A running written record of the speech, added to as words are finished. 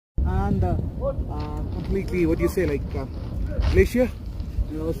the completely, what do you say, like glacier.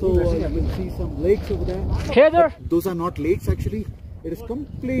 And also you can see some lakes over there. Heather. Those are not lakes actually. It is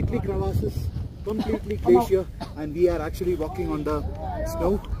completely crevasses, completely glacier, and we are actually walking on the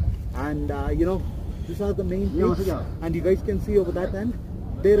snow. And you know, these are the main peaks, and you guys can see over that end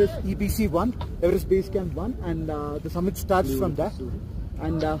there is EBC 1, Everest Base Camp 1, and the summit starts from there.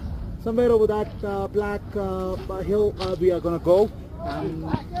 And somewhere over that black hill we are gonna go, and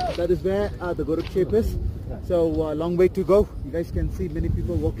that is where the Goruk shape is. So long way to go. You guys can see many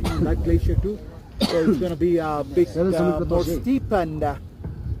people walking on that glacier too. So it's gonna be a big more steep, and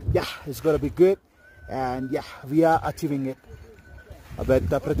yeah, it's gonna be good. And yeah, we are achieving it. But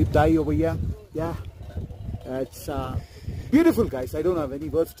Pradeep Dai over here, yeah, it's beautiful, guys. I don't have any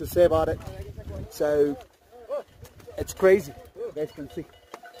words to say about it. So it's crazy. You guys can see.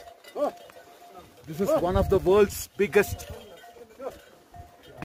 This is one of the world's biggest